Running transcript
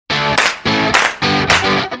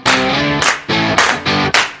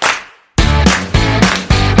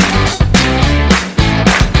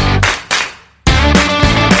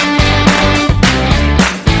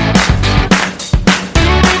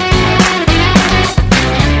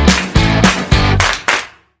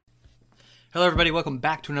Hello everybody, welcome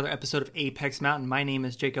back to another episode of Apex Mountain. My name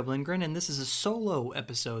is Jacob Lindgren, and this is a solo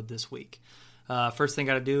episode this week. First thing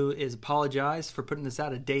I got to do is apologize for putting this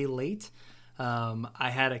out a day late.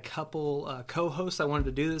 I had a couple co-hosts I wanted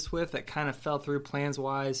to do this with that kind of fell through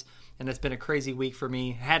plans-wise, and it's been a crazy week for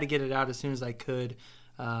me. I had to get it out as soon as I could,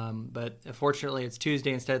 but unfortunately it's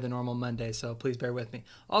Tuesday instead of the normal Monday, so please bear with me.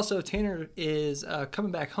 Also, Tanner is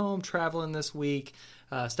coming back home, traveling this week,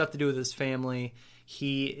 stuff to do with his family.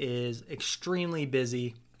 He is extremely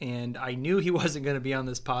busy, and I knew he wasn't going to be on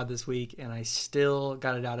this pod this week, and I still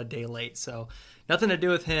got it out a day late. So nothing to do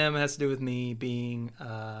with him. It has to do with me being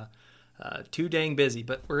too dang busy.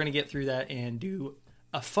 But we're going to get through that and do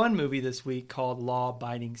a fun movie this week called Law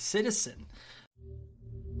Abiding Citizen.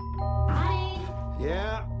 Hi.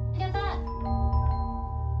 Yeah? Get that.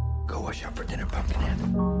 Go wash up for dinner, Pumpkinhead.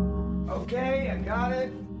 Okay, I got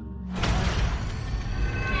it.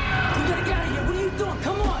 We gotta get out of here. What are you doing?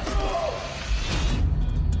 Come on.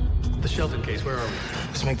 The Shelton case, where are we?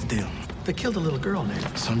 Let's make the deal. They killed a little girl,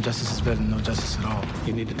 Nick. Some justice is better than no justice at all.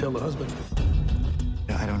 You need to tell the husband.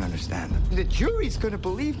 I don't understand. The jury's gonna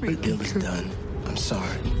believe me. The deal is done. I'm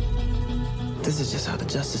sorry. This is just how the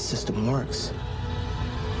justice system works.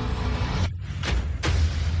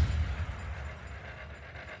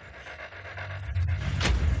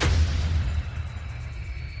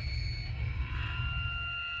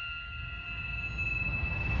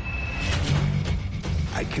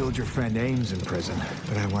 I killed your friend Ames in prison,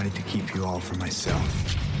 but I wanted to keep you all for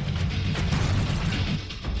myself.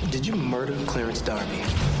 Did you murder Clarence Darby?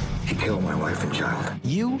 He killed my wife and child.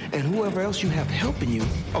 You and whoever else you have helping you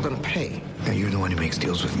are gonna pay. Now you're the one who makes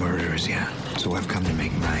deals with murderers, yeah? So I've come to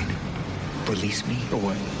make mine. Release me Or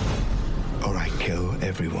what? or I kill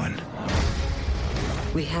everyone.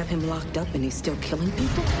 We have him locked up and he's still killing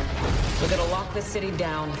people? We're gonna lock the city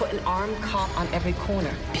down, put an armed cop on every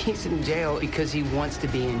corner. He's in jail because he wants to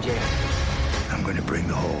be in jail. I'm going to bring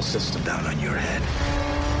the whole system down on your head.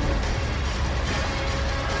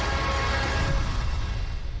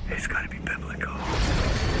 It's got to be biblical.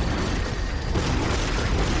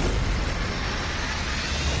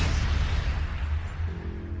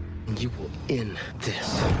 You will end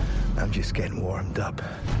this. I'm just getting warmed up.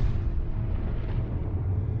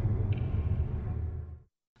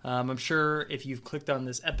 I'm sure if you've clicked on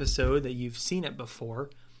this episode that you've seen it before.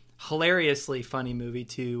 Hilariously funny movie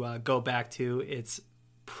to go back to. It's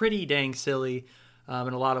pretty dang silly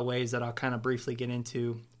in a lot of ways that I'll kind of briefly get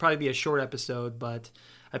into. Probably be a short episode, but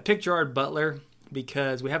I picked Gerard Butler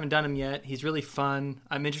because we haven't done him yet. He's really fun.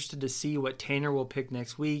 I'm interested to see what Tanner will pick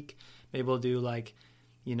next week. Maybe we'll do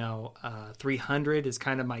 300 is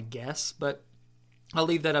kind of my guess, but I'll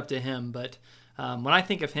leave that up to him. But when I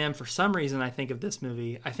think of him, for some reason, I think of this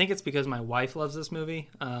movie. I think it's because my wife loves this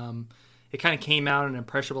movie. It kind of came out at an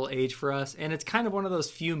impressionable age for us, and it's kind of one of those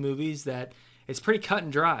few movies that it's pretty cut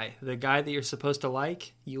and dry. The guy that you're supposed to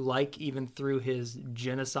like, you like even through his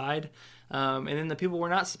genocide. And then the people we're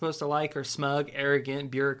not supposed to like are smug, arrogant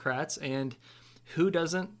bureaucrats, and who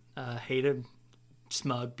doesn't hate a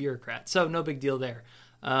smug bureaucrat? So no big deal there.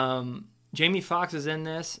 Jamie Foxx is in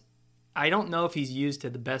this. I don't know if he's used to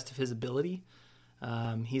the best of his ability.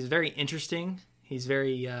 He's very interesting. He's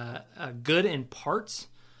very good in parts,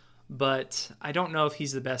 but I don't know if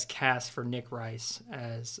he's the best cast for Nick Rice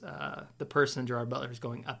as the person Gerard Butler is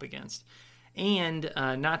going up against. And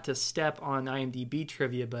not to step on IMDb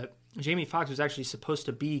trivia, but Jamie Foxx was actually supposed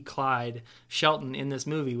to be Clyde Shelton in this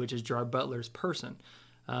movie, which is Gerard Butler's person.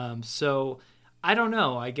 So I don't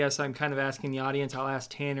know. I guess I'm kind of asking the audience. I'll ask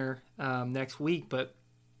Tanner next week, but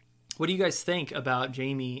what do you guys think about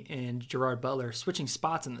Jamie and Gerard Butler switching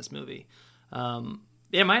spots in this movie?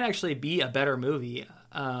 It might actually be a better movie.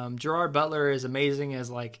 Gerard Butler is amazing as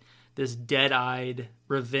this dead-eyed,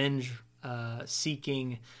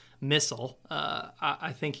 revenge-seeking missile.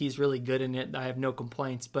 I think he's really good in it. I have no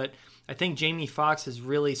complaints. But I think Jamie Foxx is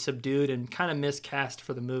really subdued and kind of miscast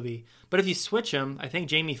for the movie. But if you switch him, I think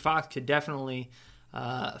Jamie Foxx could definitely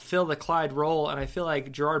fill the Clyde role. And I feel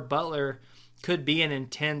like Gerard Butler could be an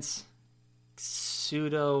intense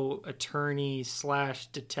pseudo attorney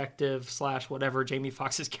 / detective / whatever Jamie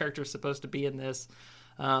Foxx's character is supposed to be in this.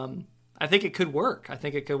 I think it could work. I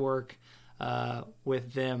think it could work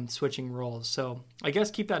with them switching roles. So I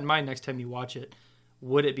guess keep that in mind next time you watch it.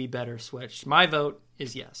 Would it be better switched? My vote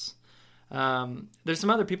is yes. There's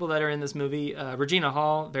some other people that are in this movie. Regina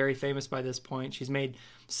Hall, very famous by this point. She's made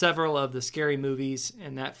several of the scary movies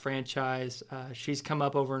in that franchise. She's come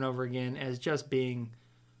up over and over again as just being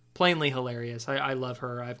plainly hilarious. I love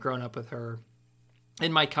her. I've grown up with her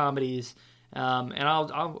in my comedies. And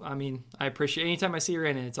I appreciate anytime I see her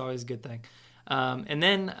in it, it's always a good thing. And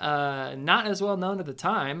then, not as well known at the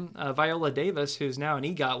time, Viola Davis, who's now an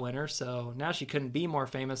EGOT winner, so now she couldn't be more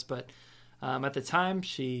famous, but at the time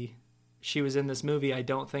she was in this movie, I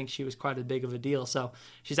don't think she was quite as big of a deal. So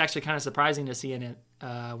she's actually kind of surprising to see in it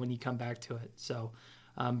when you come back to it. So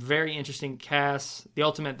very interesting cast. The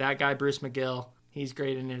ultimate that guy, Bruce McGill, he's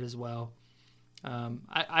great in it as well.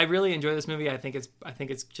 I really enjoy this movie. I think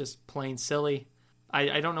it's just plain silly.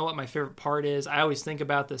 I don't know what my favorite part is. I always think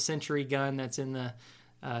about the sentry gun that's in the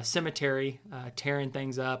cemetery tearing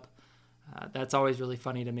things up. That's always really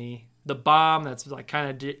funny to me. The bomb that's like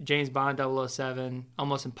kind of James Bond 007,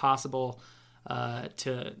 almost impossible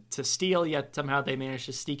to steal, yet somehow they managed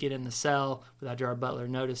to sneak it in the cell without Gerard Butler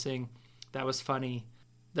noticing. That was funny.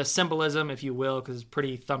 The symbolism, if you will, because it's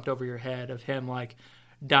pretty thumped over your head, of him like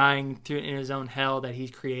dying in his own hell that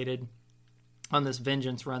he's created on this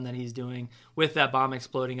vengeance run that he's doing with that bomb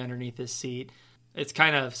exploding underneath his seat. It's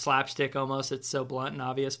kind of slapstick almost. It's so blunt and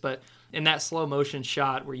obvious, but in that slow motion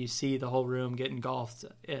shot where you see the whole room get engulfed,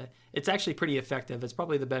 it's actually pretty effective. It's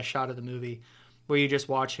probably the best shot of the movie, where you just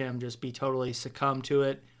watch him just be totally succumb to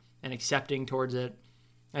it and accepting towards it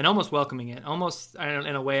and almost welcoming it. Almost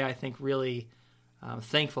in a way, I think, really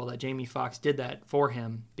thankful that Jamie Foxx did that for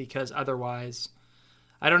him, because otherwise,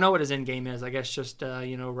 I don't know what his end game is. I guess just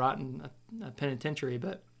rotten a penitentiary,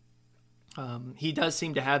 but he does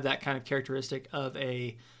seem to have that kind of characteristic of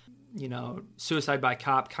a suicide by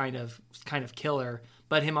cop kind of killer.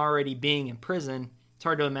 But him already being in prison, it's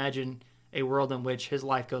hard to imagine a world in which his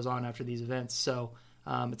life goes on after these events. So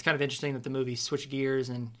it's kind of interesting that the movie switched gears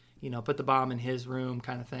and put the bomb in his room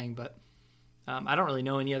kind of thing. But I don't really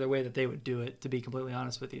know any other way that they would do it, to be completely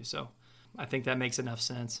honest with you. So I think that makes enough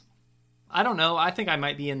sense. I don't know. I think I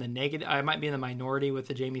might be in the negative. I might be in the minority with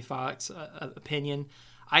the Jamie Foxx opinion.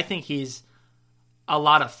 I think he's a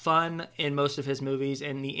lot of fun in most of his movies,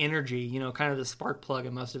 and the energy, kind of the spark plug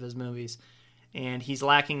in most of his movies. And he's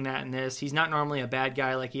lacking that in this. He's not normally a bad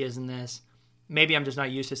guy like he is in this. Maybe I'm just not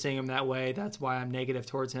used to seeing him that way. That's why I'm negative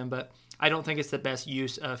towards him. But I don't think it's the best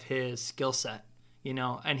use of his skill set,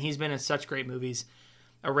 And he's been in such great movies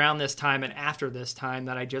around this time and after this time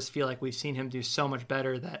that I just feel like we've seen him do so much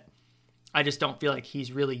better that I just don't feel like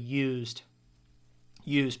he's really used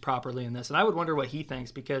properly in this. And I would wonder what he thinks,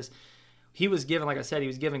 because he was given, like I said, he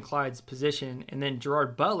was given Clyde's position, and then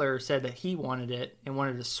Gerard Butler said that he wanted it and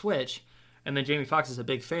wanted to switch. And then Jamie Foxx is a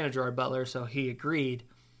big fan of Gerard Butler, so he agreed.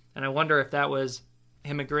 And I wonder if that was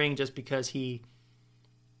him agreeing just because he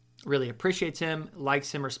really appreciates him,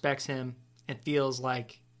 likes him, respects him, and feels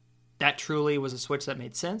like that truly was a switch that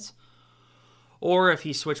made sense. Or if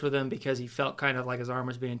he switched with him because he felt kind of like his arm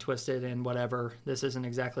was being twisted and whatever. This isn't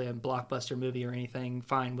exactly a blockbuster movie or anything.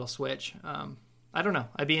 Fine, we'll switch. I don't know.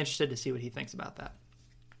 I'd be interested to see what he thinks about that.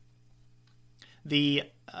 The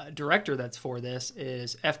director that's for this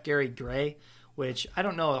is F. Gary Gray, which I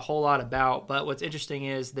don't know a whole lot about. But what's interesting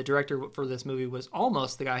is the director for this movie was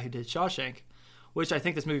almost the guy who did Shawshank, which I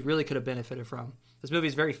think this movie really could have benefited from. This movie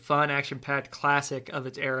is very fun, action-packed, classic of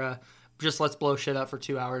its era. Just let's blow shit up for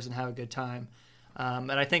 2 hours and have a good time.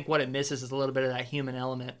 And I think what it misses is a little bit of that human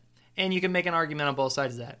element. And you can make an argument on both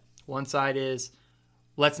sides of that. One side is,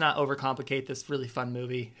 let's not overcomplicate this really fun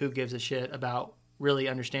movie. Who gives a shit about really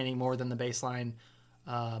understanding more than the baseline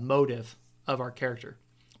motive of our character?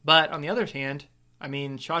 But on the other hand, I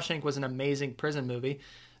mean, Shawshank was an amazing prison movie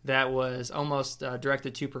that was almost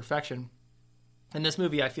directed to perfection. And this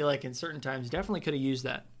movie, I feel like in certain times, definitely could have used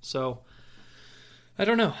that. So, I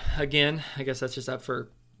don't know. Again, I guess that's just up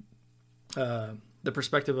for the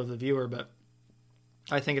perspective of the viewer, but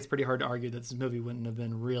I think it's pretty hard to argue that this movie wouldn't have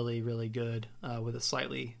been really, really good with a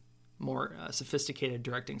slightly more sophisticated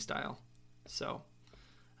directing style. So,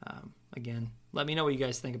 again, let me know what you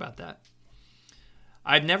guys think about that.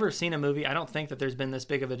 I've never seen a movie. I don't think that there's been this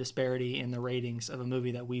big of a disparity in the ratings of a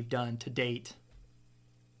movie that we've done to date.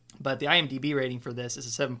 But the IMDb rating for this is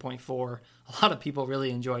a 7.4. A lot of people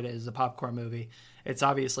really enjoyed it as a popcorn movie. It's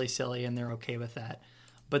obviously silly, and they're okay with that.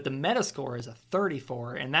 But the Metascore is a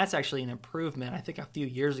 34, and that's actually an improvement. I think a few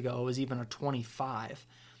years ago it was even a 25.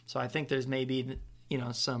 So I think there's maybe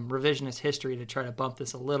some revisionist history to try to bump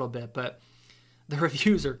this a little bit. But the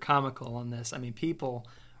reviews are comical on this. I mean, people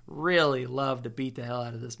really love to beat the hell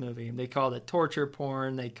out of this movie. They called it torture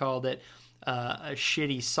porn. They called it a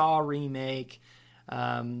shitty Saw remake.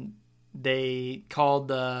 They called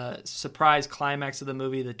the surprise climax of the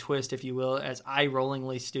movie, the twist, if you will, as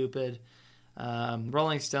eye-rollingly stupid.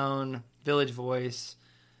 Rolling Stone, Village Voice,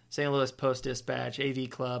 St. Louis Post-Dispatch, AV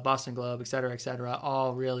Club, Boston Globe, etc.,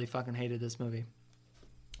 all really fucking hated this movie.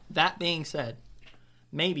 That being said,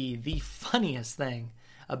 maybe the funniest thing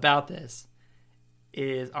about this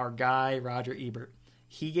is our guy, Roger Ebert.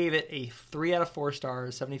 He gave it a 3 out of 4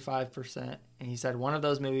 stars, 75%. And he said one of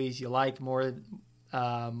those movies you like more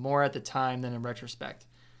at the time than in retrospect.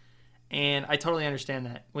 And I totally understand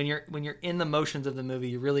that. When you're in the motions of the movie,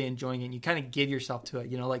 you're really enjoying it, and you kind of give yourself to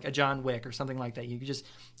it, like a John Wick or something like that. You just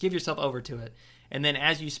give yourself over to it. And then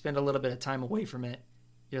as you spend a little bit of time away from it,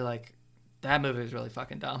 you're like, that movie is really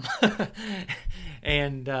fucking dumb.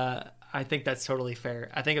 And I think that's totally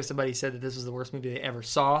fair. I think if somebody said that this was the worst movie they ever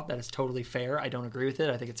saw, that is totally fair. I don't agree with it.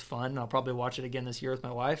 I think it's fun. I'll probably watch it again this year with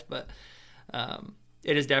my wife, but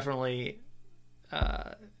it is definitely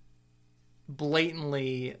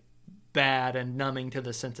blatantly bad and numbing to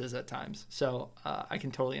the senses at times. So I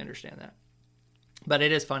can totally understand that. But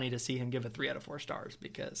it is funny to see him give a 3 out of 4 stars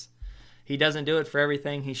because he doesn't do it for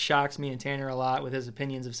everything. He shocks me and Tanner a lot with his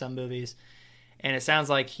opinions of some movies. And it sounds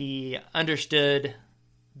like he understood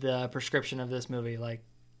the prescription of this movie. Like,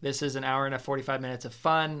 this is an hour and 45 minutes of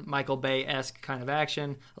fun, Michael Bay-esque kind of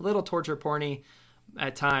action, a little torture porny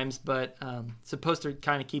at times, but supposed to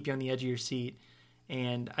kind of keep you on the edge of your seat.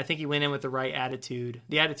 And I think he went in with the right attitude.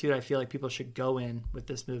 The attitude I feel like people should go in with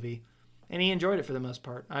this movie. And he enjoyed it for the most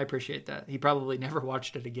part. I appreciate that. He probably never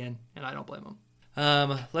watched it again, and I don't blame him.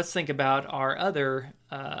 Let's think about our other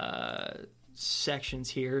sections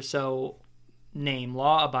here. So, name,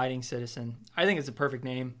 law-abiding citizen. I think it's a perfect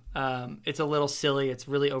name. It's a little silly. It's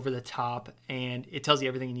really over the top, and it tells you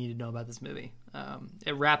everything you need to know about this movie.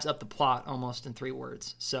 It wraps up the plot almost in 3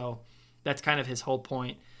 words. So that's kind of his whole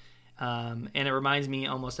point. And it reminds me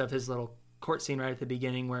almost of his little court scene right at the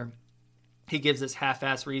beginning where he gives this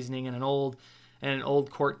half-ass reasoning in an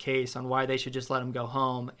old court case on why they should just let him go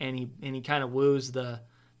home, and he kind of woos the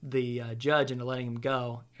judge into letting him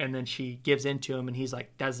go, and then she gives in to him, and he's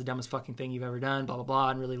like, that's the dumbest fucking thing you've ever done, blah, blah, blah,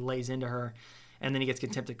 and really lays into her, and then he gets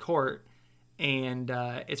contempt of court, and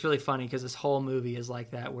it's really funny because this whole movie is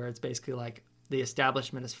like that, where it's basically like the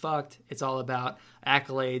establishment is fucked, it's all about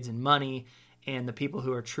accolades and money, and the people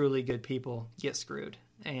who are truly good people get screwed,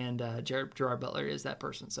 and Gerard Butler is that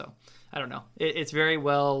person. So I don't know, it's very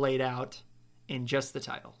well laid out in just the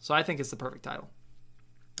title, so I think it's the perfect title.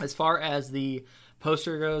 As far as the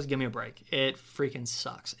poster goes, give me a break. It freaking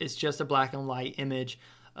sucks. It's just a black and white image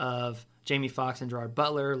of Jamie Foxx and Gerard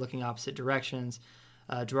Butler looking opposite directions.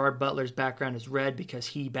 Gerard Butler's background is red because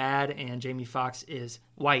he bad, and Jamie Foxx is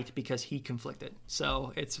white because he conflicted.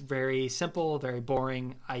 So it's very simple, very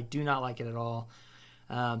boring. I do not like it at all.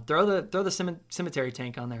 Throw the cemetery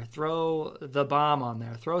tank on there. Throw the bomb on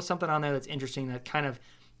there. Throw something on there that's interesting, that kind of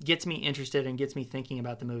gets me interested and gets me thinking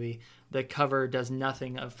about the movie. The cover does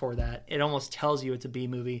nothing for that. It almost tells you it's a B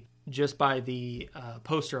movie just by the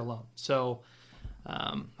poster alone. So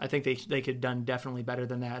I think they could have done definitely better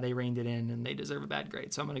than that. They reined it in, and they deserve a bad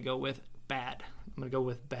grade. So I'm going to go with bad. I'm going to go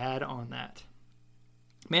with bad on that.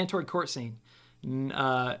 Mandatory court scene.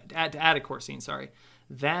 Add a court scene, sorry.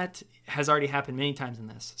 That has already happened many times in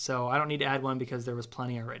this. So I don't need to add one because there was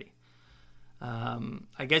plenty already.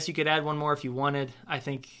 I guess you could add one more if you wanted. I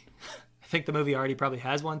think the movie already probably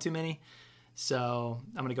has one too many. So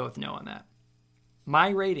I'm going to go with no on that. My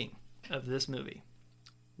rating of this movie.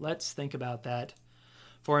 Let's think about that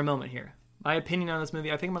for a moment here. My opinion on this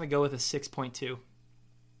movie, I think I'm going to go with a 6.2.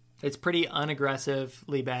 It's pretty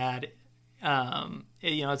unaggressively bad.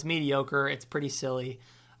 It's mediocre. It's pretty silly.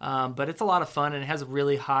 But it's a lot of fun, and it has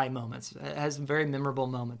really high moments. It has very memorable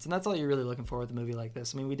moments, and that's all you're really looking for with a movie like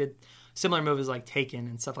this. I mean, we did similar movies like Taken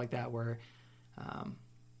and stuff like that where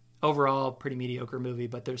overall pretty mediocre movie,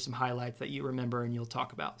 but there's some highlights that you remember and you'll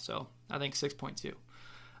talk about. So I think 6.2.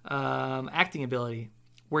 Acting ability.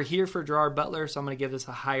 We're here for Gerard Butler, so I'm going to give this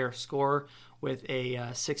a higher score with a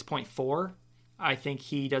 6.4. I think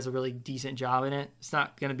he does a really decent job in it. It's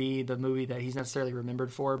not going to be the movie that he's necessarily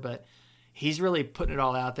remembered for, but he's really putting it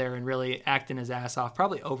all out there and really acting his ass off,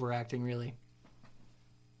 probably overacting really.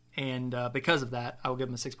 And because of that, I will give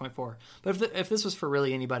him a 6.4. But if this was for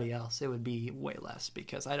really anybody else, it would be way less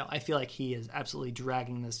because I feel like he is absolutely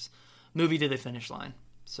dragging this movie to the finish line.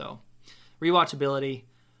 So, rewatchability,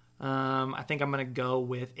 I think I'm going to go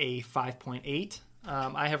with a 5.8.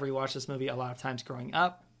 I have rewatched this movie a lot of times growing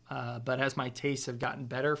up, but as my tastes have gotten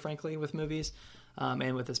better, frankly, with movies,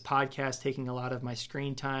 and with this podcast taking a lot of my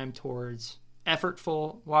screen time towards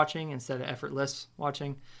effortful watching instead of effortless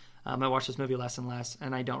watching, I watch this movie less and less,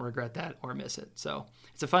 and I don't regret that or miss it. So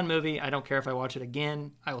it's a fun movie. I don't care if I watch it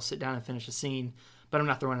again. I will sit down and finish a scene, but I'm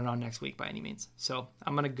not throwing it on next week by any means. So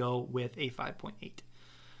I'm going to go with a 5.8.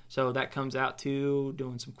 So that comes out to,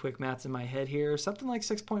 doing some quick maths in my head here, something like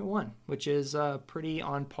 6.1, which is pretty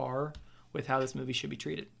on par with how this movie should be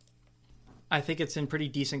treated. I think it's in pretty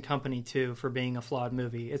decent company, too, for being a flawed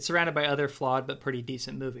movie. It's surrounded by other flawed but pretty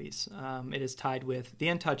decent movies. It is tied with The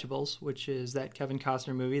Untouchables, which is that Kevin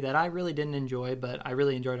Costner movie that I really didn't enjoy, but I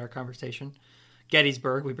really enjoyed our conversation.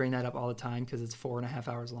 Gettysburg, we bring that up all the time because it's 4.5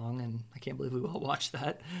 hours long, and I can't believe we all watched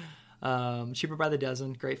that. Cheaper by the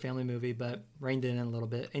Dozen, great family movie, but reined in a little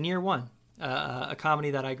bit. And Year One, a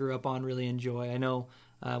comedy that I grew up on, really enjoy. I know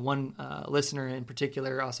one listener in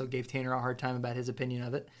particular also gave Tanner a hard time about his opinion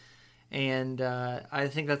of it. And I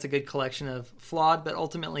think that's a good collection of flawed but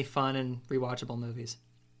ultimately fun and rewatchable movies.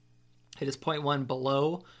 It is 0.1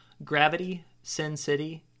 below Gravity, Sin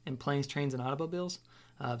City, and Planes, Trains, and Automobiles.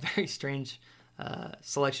 Very strange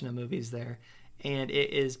selection of movies there. And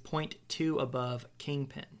it is 0.2 above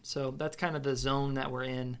Kingpin. So that's kind of the zone that we're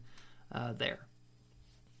in there.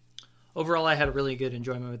 Overall, I had a really good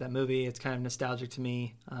enjoyment with that movie. It's kind of nostalgic to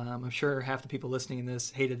me. I'm sure half the people listening to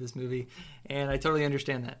this hated this movie, and I totally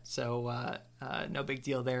understand that. So no big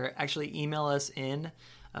deal there. Actually, email us in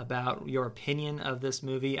about your opinion of this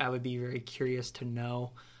movie. I would be very curious to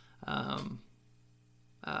know,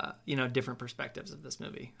 different perspectives of this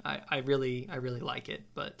movie. I really like it,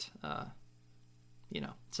 but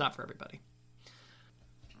it's not for everybody.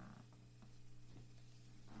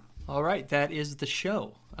 All right, that is the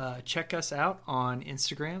show. Check us out on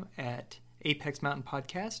Instagram at Apex Mountain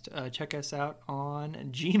Podcast. Check us out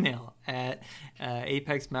on Gmail at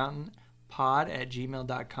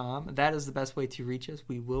apexmountainpod@gmail.com. That is the best way to reach us.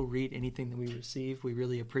 We will read anything that we receive. We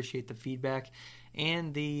really appreciate the feedback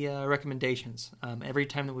and the recommendations. Every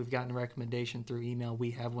time that we've gotten a recommendation through email,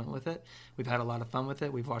 we have went with it. We've had a lot of fun with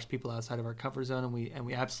it. We've watched people outside of our comfort zone, and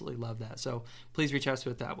we absolutely love that. So please reach out to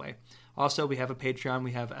it that way. Also, we have a Patreon.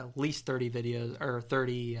 We have at least 30 videos or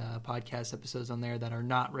 30 podcast episodes on there that are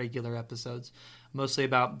not regular episodes, mostly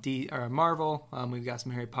about Marvel. We've got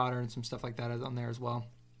some Harry Potter and some stuff like that on there as well.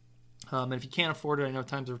 And if you can't afford it, I know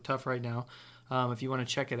times are tough right now. If you want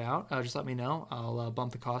to check it out, just let me know. I'll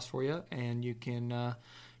bump the cost for you, and you can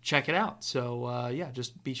check it out. So,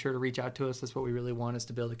 just be sure to reach out to us. That's what we really want, is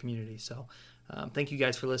to build a community. So thank you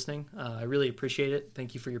guys for listening. I really appreciate it.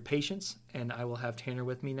 Thank you for your patience, and I will have Tanner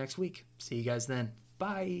with me next week. See you guys then.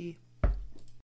 Bye.